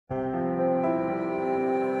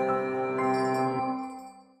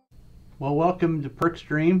Well, welcome to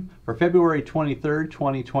PerkStream for February 23rd,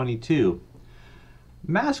 2022.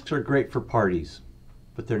 Masks are great for parties,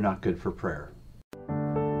 but they're not good for prayer.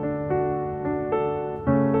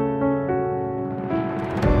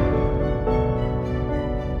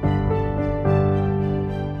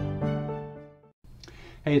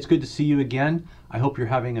 Hey, it's good to see you again. I hope you're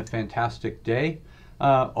having a fantastic day.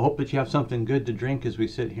 I hope that you have something good to drink as we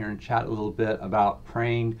sit here and chat a little bit about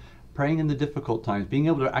praying in the difficult times, being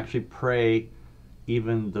able to actually pray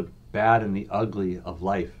even the bad and the ugly of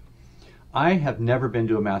life. I have never been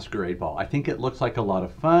to a masquerade ball. I think it looks like a lot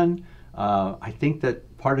of fun. I think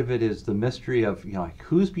that part of it is the mystery of, like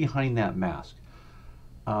who's behind that mask.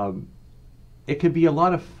 It could be a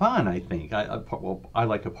lot of fun, I think. I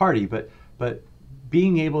like a party, but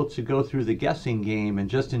being able to go through the guessing game and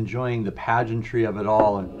just enjoying the pageantry of it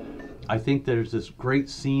all. And I think there's this great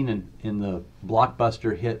scene in the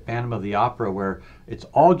blockbuster hit Phantom of the Opera where it's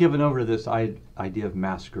all given over to this idea of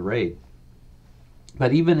masquerade.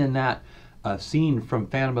 But even in that scene from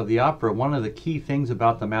Phantom of the Opera, one of the key things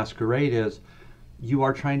about the masquerade is you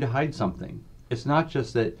are trying to hide something. It's not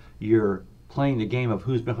just that you're playing the game of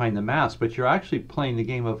who's behind the mask, but you're actually playing the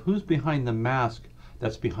game of who's behind the mask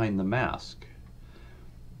that's behind the mask.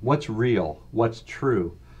 What's real? What's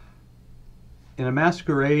true? In a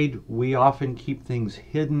masquerade, we often keep things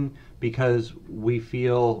hidden because we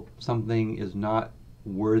feel something is not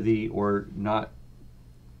worthy or not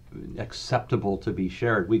acceptable to be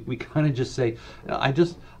shared. We kind of just say, I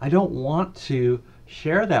don't want to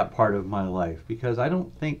share that part of my life because I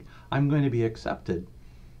don't think I'm going to be accepted.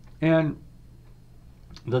 And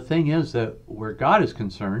the thing is that where God is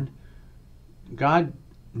concerned, God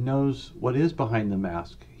knows what is behind the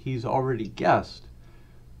mask. He's already guessed.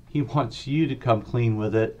 He wants you to come clean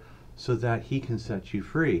with it so that he can set you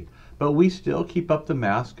free. But we still keep up the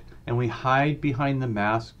mask and we hide behind the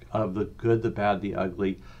mask of the good, the bad, the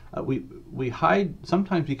ugly. We hide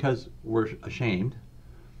sometimes because we're ashamed.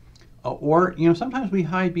 Or sometimes we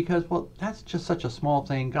hide because, well, that's just such a small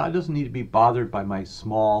thing. God doesn't need to be bothered by my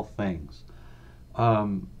small things.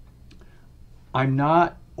 I'm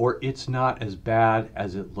not, or it's not as bad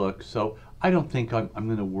as it looks. So I don't think I'm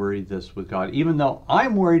going to worry this with God. Even though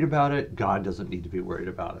I'm worried about it, God doesn't need to be worried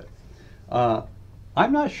about it.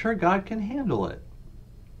 I'm not sure God can handle it.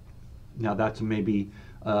 Now that's maybe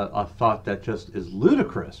a thought that just is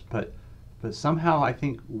ludicrous, but somehow I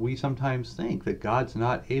think we sometimes think that God's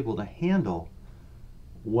not able to handle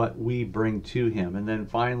what we bring to him. And then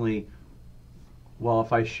finally, well,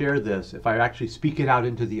 if I share this, if I actually speak it out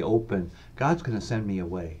into the open, God's going to send me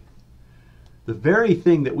away. The very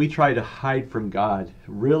thing that we try to hide from God,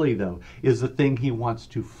 really though, is the thing he wants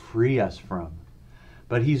to free us from.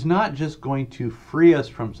 But he's not just going to free us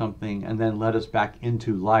from something and then let us back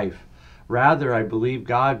into life. Rather, I believe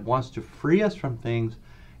God wants to free us from things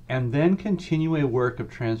and then continue a work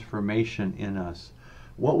of transformation in us.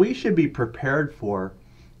 What we should be prepared for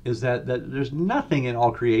is that there's nothing in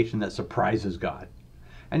all creation that surprises God.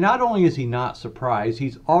 And not only is he not surprised,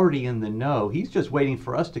 he's already in the know. He's just waiting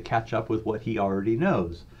for us to catch up with what he already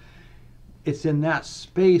knows. It's in that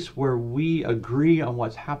space where we agree on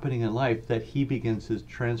what's happening in life that he begins his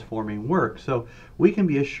transforming work. So we can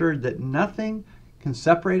be assured that nothing can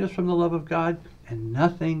separate us from the love of God, and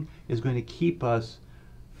nothing is going to keep us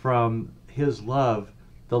from his love,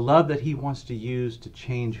 the love that he wants to use to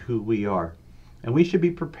change who we are. And we should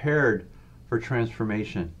be prepared for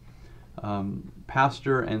transformation.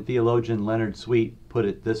 Pastor and theologian Leonard Sweet put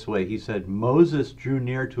it this way. He said, Moses drew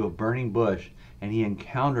near to a burning bush and he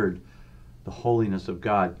encountered the holiness of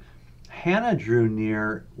God. Hannah drew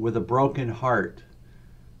near with a broken heart,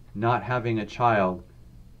 not having a child,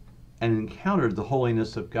 and encountered the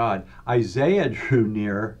holiness of God. Isaiah drew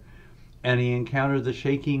near and he encountered the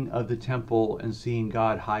shaking of the temple and seeing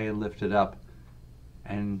God high and lifted up,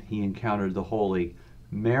 and he encountered the holy.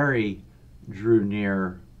 Mary drew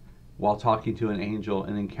near while talking to an angel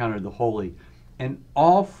and encountered the holy. And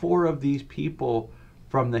all four of these people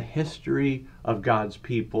from the history of God's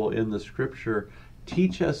people in the scripture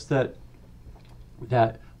teach us that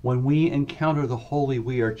when we encounter the holy,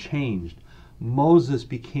 we are changed. Moses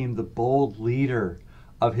became the bold leader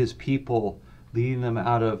of his people, leading them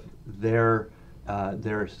out of their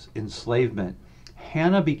enslavement.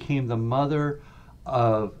 Hannah became the mother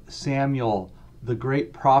of Samuel, the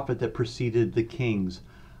great prophet that preceded the kings.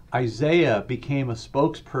 Isaiah became a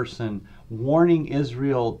spokesperson warning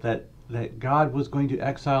Israel that God was going to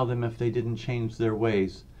exile them if they didn't change their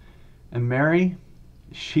ways. And Mary,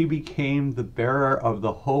 she became the bearer of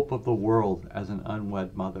the hope of the world as an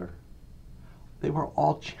unwed mother. They were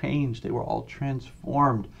all changed. They were all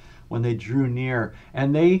transformed when they drew near.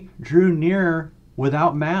 And they drew near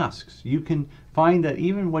without masks. You can find that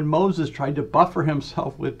even when Moses tried to buffer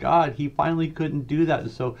himself with God, he finally couldn't do that.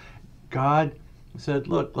 And so God said,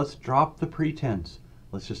 look, let's drop the pretense.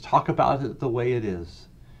 Let's just talk about it the way it is.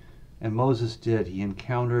 And Moses did. He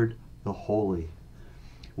encountered the holy.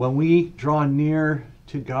 When we draw near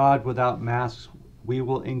to God without masks, we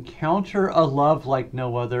will encounter a love like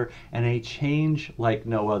no other and a change like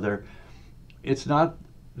no other. It's not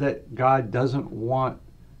that God doesn't want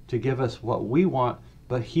to give us what we want,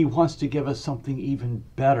 but he wants to give us something even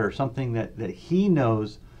better, something that he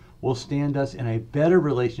knows will stand us in a better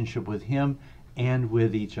relationship with him and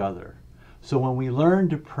with each other. So when we learn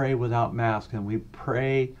to pray without masks and we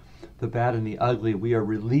pray the bad and the ugly, we are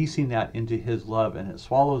releasing that into his love, and it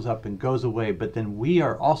swallows up and goes away. But then we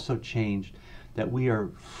are also changed, that we are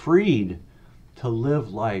freed to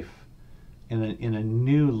live life in a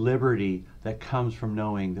new liberty that comes from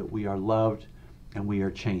knowing that we are loved and we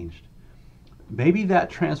are changed. Maybe that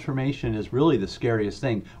transformation is really the scariest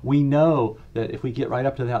thing. We know that if we get right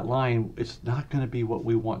up to that line, it's not going to be what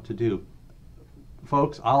we want to do.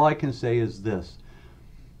 Folks, all I can say is this.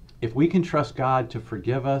 If we can trust God to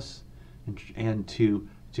forgive us and to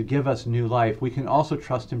give us new life, we can also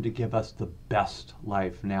trust him to give us the best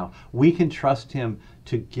life now. We can trust him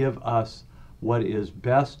to give us what is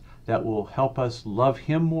best that will help us love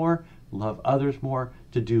him more, love others more,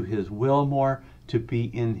 to do his will more, to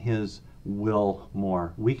be in his will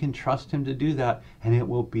more. We can trust him to do that, and it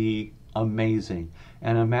will be amazing.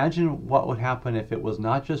 And imagine what would happen if it was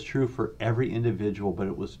not just true for every individual, but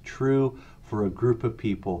it was true for a group of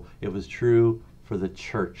people. It was true for the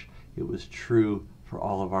church. It was true for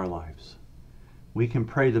all of our lives. We can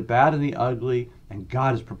pray the bad and the ugly, and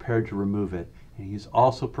God is prepared to remove it. And he's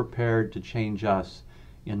also prepared to change us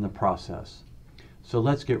in the process. So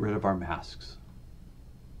let's get rid of our masks.